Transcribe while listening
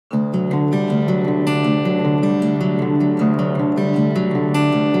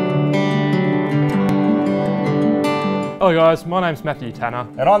Hello guys, my name's Matthew Tanner.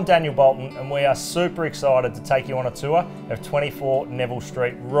 And I'm Daniel Bolton, and we are super excited to take you on a tour of 24 Neville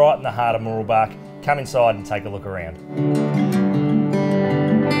Street, right in the heart of Mooroolbark. Come inside and take a look around.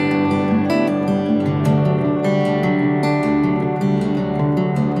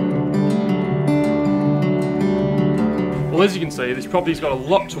 Well, as you can see, this property's got a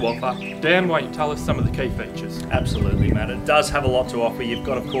lot to offer. Dan, why don't you tell us some of the key features? Absolutely, Matt. It does have a lot to offer. You've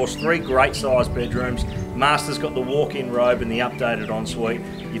got, of course, 3 great sized bedrooms. Master's got the walk-in robe and the updated ensuite.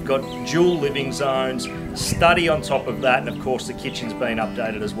 You've got dual living zones, study on top of that, and of course the kitchen's been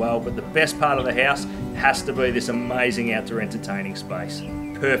updated as well. But the best part of the house has to be this amazing outdoor entertaining space.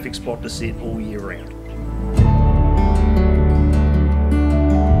 Perfect spot to sit all year round.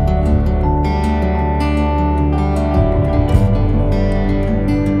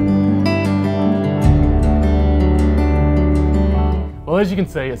 Well, as you can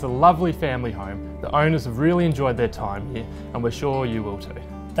see, it's a lovely family home. The owners have really enjoyed their time here, and we're sure you will too.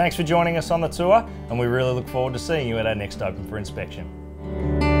 Thanks for joining us on the tour, and we really look forward to seeing you at our next open for inspection.